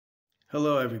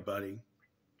Hello, everybody.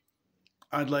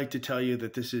 I'd like to tell you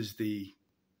that this is the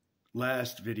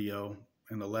last video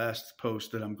and the last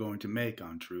post that I'm going to make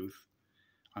on truth.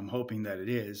 I'm hoping that it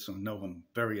is. I know I'm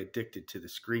very addicted to the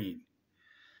screen.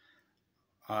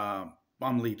 I'm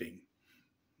leaving.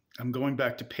 I'm going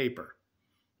back to paper.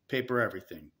 Paper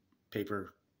everything.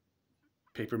 Paper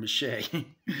mache.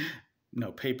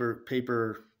 No,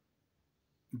 paper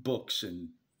books.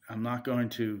 And I'm not going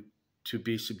to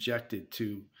be subjected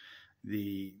to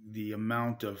the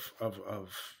amount of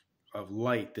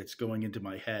light that's going into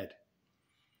my head.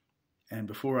 And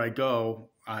before I go,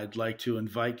 I'd like to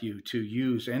invite you to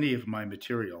use any of my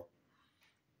material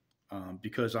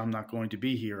because I'm not going to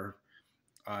be here.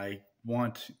 I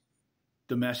want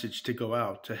the message to go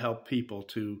out to help people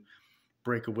to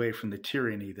break away from the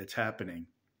tyranny that's happening.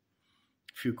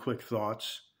 A few quick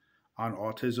thoughts on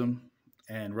autism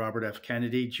and Robert F.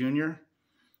 Kennedy Jr.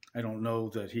 I don't know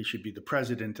that he should be the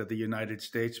president of the United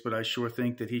States, but I sure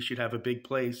think that he should have a big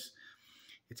place.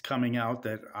 It's coming out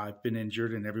that I've been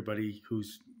injured, and everybody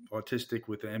who's autistic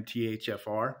with the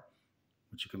MTHFR,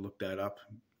 which you can look that up,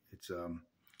 it's a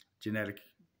genetic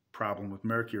problem with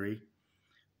mercury,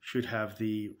 should have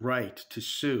the right to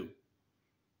sue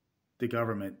the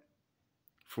government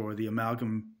for the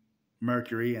amalgam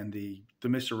mercury and the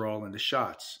thimerosal and the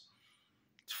shots.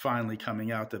 It's finally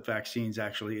coming out that vaccines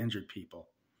actually injured people.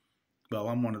 Well,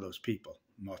 I'm one of those people.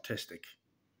 I'm autistic.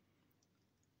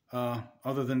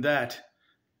 Other than that,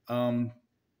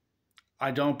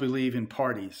 I don't believe in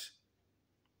parties.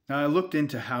 Now, I looked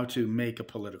into how to make a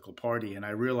political party, and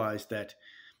I realized that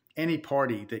any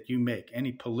party that you make,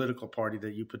 any political party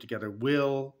that you put together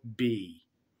will be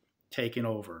taken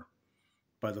over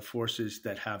by the forces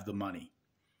that have the money.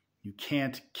 You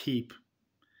can't keep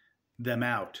them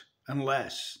out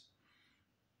unless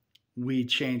we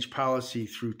change policy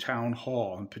through town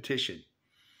hall and petition.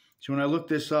 So when I look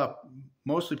this up,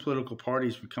 mostly political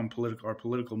parties become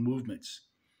political movements,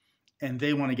 and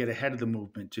they want to get ahead of the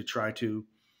movement to try to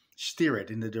steer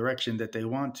it in the direction that they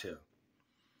want to.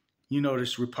 You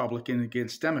notice Republican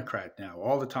against Democrat now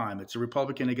all the time. It's a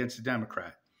Republican against a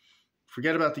Democrat.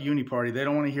 Forget about the uni party. They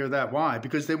don't want to hear that. Why?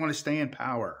 Because they want to stay in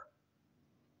power.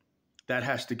 That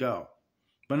has to go.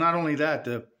 But not only that,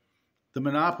 the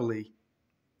monopoly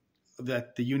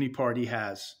that the uni party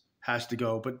has to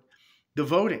go, but the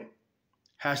voting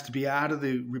has to be out of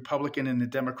the Republican and the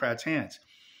Democrats' hands.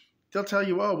 They'll tell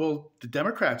you, oh, well, the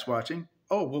Democrats watching.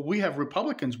 Oh, well, we have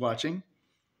Republicans watching.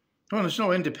 Well, there's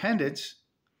no independence.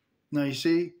 Now, you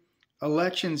see,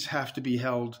 elections have to be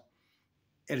held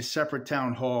at a separate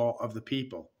town hall of the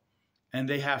people, and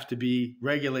they have to be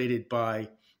regulated by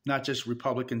not just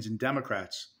Republicans and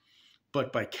Democrats,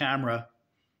 but by camera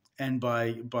and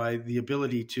by the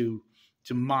ability to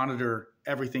monitor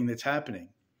everything that's happening.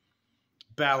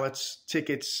 Ballots,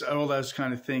 tickets, all those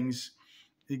kind of things,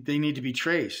 they need to be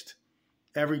traced.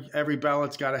 Every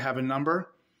ballot's got to have a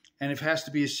number, and if it has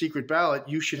to be a secret ballot,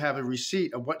 you should have a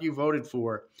receipt of what you voted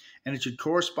for, and it should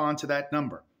correspond to that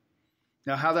number.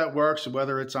 Now, how that works,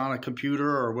 whether it's on a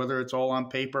computer or whether it's all on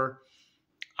paper,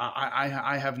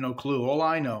 I have no clue. All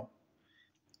I know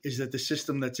is that the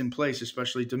system that's in place,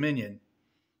 especially Dominion,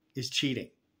 is cheating.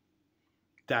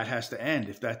 That has to end.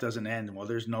 If that doesn't end, well,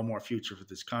 there's no more future for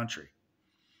this country.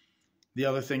 The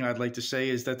other thing I'd like to say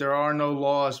is that there are no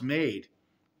laws made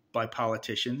by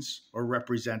politicians or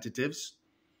representatives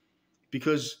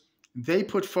because they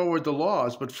put forward the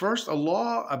laws. But first,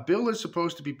 a bill is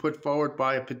supposed to be put forward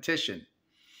by a petition.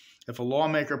 If a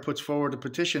lawmaker puts forward a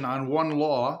petition on one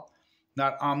law,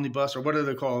 not omnibus, or what do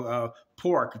they call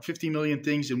pork, 50 million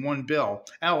things in one bill,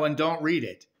 oh, and don't read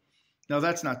it. No,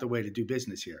 that's not the way to do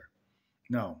business here.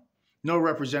 No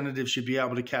representative should be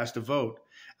able to cast a vote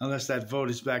unless that vote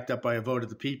is backed up by a vote of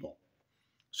the people.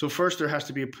 So first there has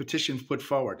to be a petition put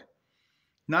forward,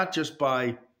 not just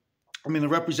the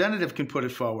representative can put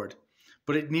it forward,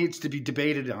 but it needs to be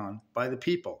debated on by the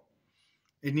people.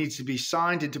 It needs to be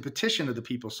signed into petition of the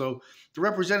people. So the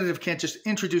representative can't just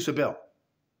introduce a bill.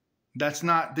 That's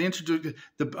not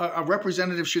a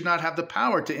representative should not have the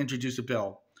power to introduce a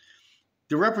bill.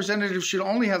 The representative should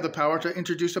only have the power to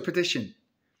introduce a petition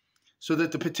so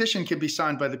that the petition can be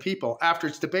signed by the people after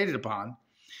it's debated upon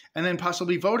and then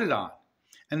possibly voted on.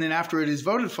 And then after it is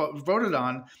voted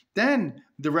on, then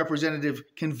the representative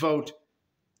can vote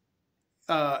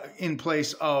in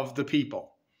place of the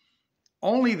people.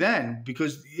 Only then,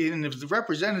 because if the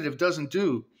representative doesn't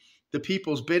do the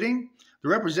people's bidding, the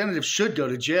representative should go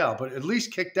to jail, but at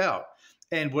least kicked out.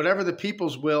 And whatever the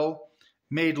people's will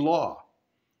made law.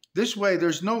 This way,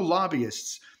 there's no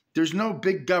lobbyists. There's no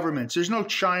big governments. There's no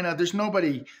China. There's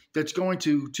nobody that's going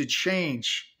to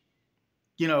change,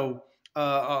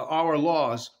 our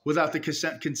laws without the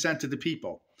consent of the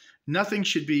people. Nothing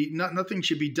should be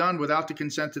done without the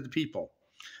consent of the people.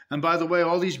 And by the way,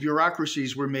 all these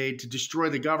bureaucracies were made to destroy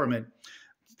the government.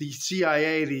 The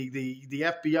CIA, the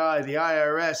FBI, the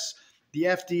IRS, the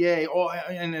FDA,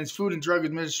 and its Food and Drug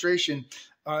Administration,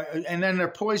 and then they're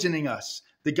poisoning us.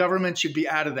 The government should be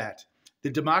out of that. The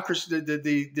democracy,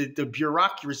 the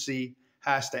bureaucracy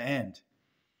has to end.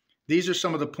 These are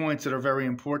some of the points that are very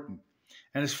important.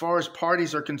 And as far as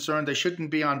parties are concerned, they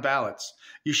shouldn't be on ballots.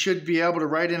 You should be able to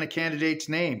write in a candidate's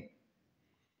name.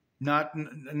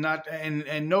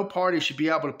 And no party should be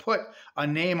able to put a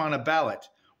name on a ballot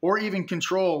or even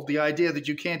control the idea that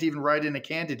you can't even write in a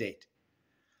candidate.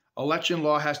 Election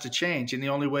law has to change, and the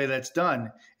only way that's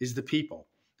done is the people.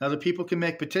 Now, the people can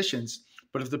make petitions,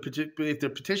 but if the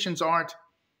petitions aren't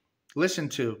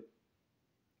listened to,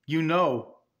 you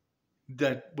know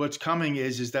that what's coming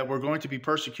is that we're going to be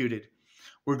persecuted.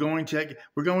 We're going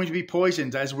to be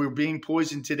poisoned, as we're being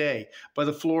poisoned today, by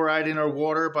the fluoride in our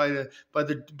water, by the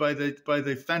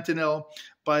fentanyl,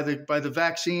 by the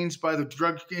vaccines, by the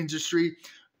drug industry.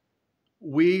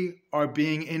 We are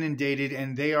being inundated,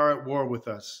 and they are at war with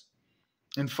us.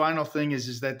 And final thing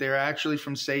is that they're actually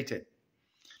from Satan.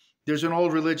 There's an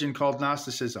old religion called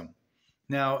Gnosticism.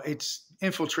 Now, it's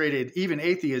infiltrated even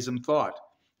atheism thought.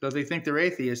 Though they think they're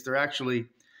atheists, they're actually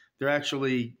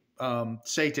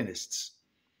Satanists.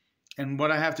 And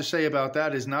what I have to say about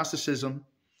that is Gnosticism,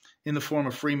 in the form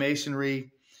of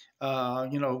Freemasonry,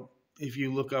 if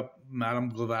you look up Madame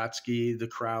Blavatsky, the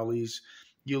Crowleys,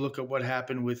 you look at what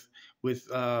happened with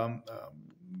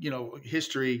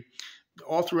history.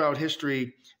 All throughout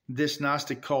history, this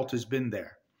Gnostic cult has been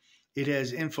there. It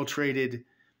has infiltrated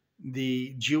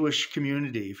the Jewish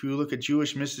community. If you look at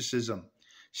Jewish mysticism,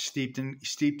 steeped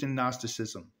in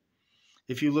Gnosticism.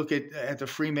 If you look at the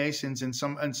Freemasons and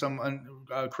some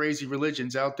crazy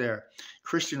religions out there,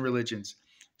 Christian religions,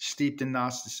 steeped in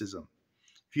Gnosticism.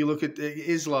 If you look at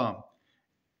Islam,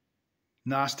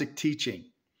 Gnostic teaching,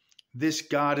 this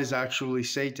God is actually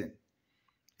Satan.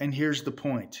 And here's the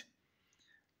point.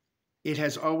 It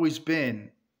has always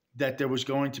been that there was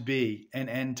going to be an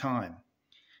end time.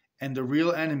 And the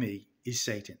real enemy is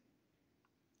Satan.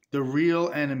 The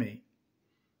real enemy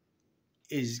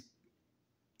is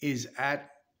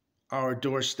at our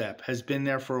doorstep, has been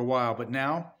there for a while, but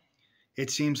now it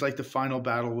seems like the final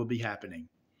battle will be happening.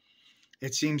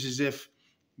 It seems as if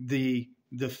the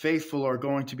faithful are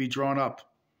going to be drawn up,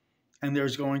 and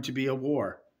there's going to be a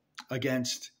war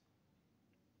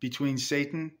between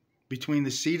Satan, between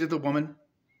the seed of the woman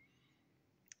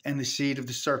and the seed of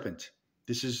the serpent.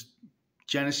 This is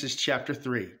Genesis chapter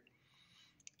 3.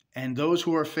 And those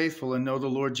who are faithful and know the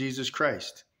Lord Jesus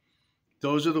Christ,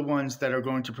 those are the ones that are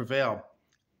going to prevail,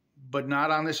 but not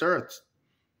on this earth.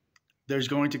 There's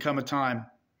going to come a time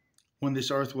when this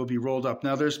earth will be rolled up.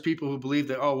 Now, there's people who believe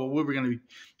that, we're going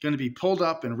to be pulled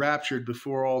up and raptured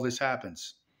before all this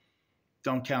happens.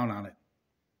 Don't count on it.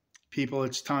 People,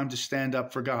 it's time to stand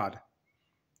up for God,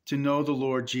 to know the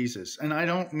Lord Jesus. And I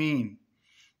don't mean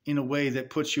in a way that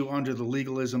puts you under the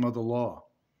legalism of the law.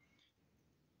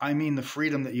 I mean the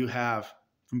freedom that you have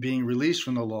from being released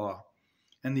from the law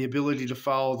and the ability to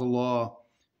follow the law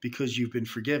because you've been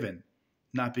forgiven,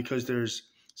 not because there's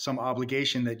some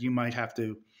obligation that you might have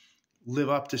to live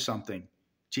up to something.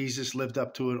 Jesus lived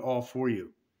up to it all for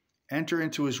you. Enter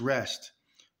into his rest.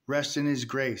 Rest in his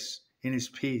grace, in his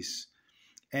peace.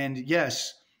 And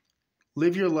yes,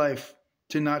 live your life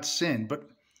to not sin, but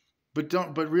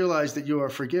realize that you are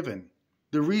forgiven.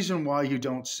 The reason why you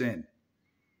don't sin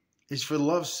is for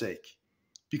love's sake.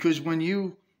 Because when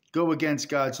you go against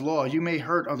God's law, you may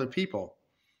hurt other people.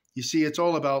 You see, it's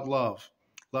all about love.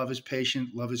 Love is patient,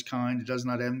 love is kind, it does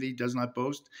not envy, does not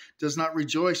boast, does not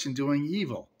rejoice in doing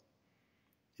evil.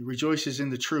 It rejoices in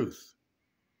the truth.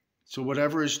 So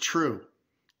whatever is true,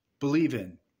 believe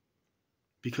in,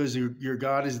 because your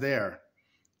God is there.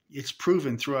 It's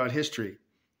proven throughout history.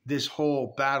 This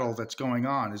whole battle that's going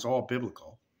on is all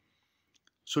biblical.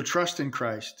 So trust in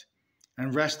Christ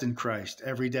and rest in Christ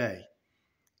every day.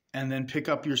 And then pick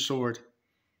up your sword,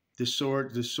 the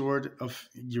sword of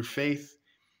your faith,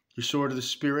 your sword of the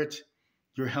Spirit,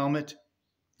 your helmet.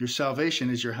 Your salvation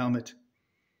is your helmet.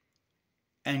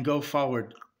 And go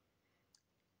forward.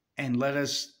 And let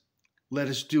us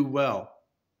do well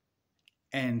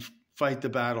and fight the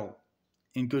battle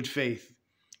in good faith.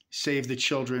 Save the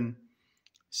children.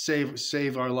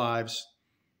 Save our lives.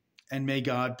 And may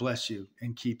God bless you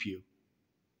and keep you.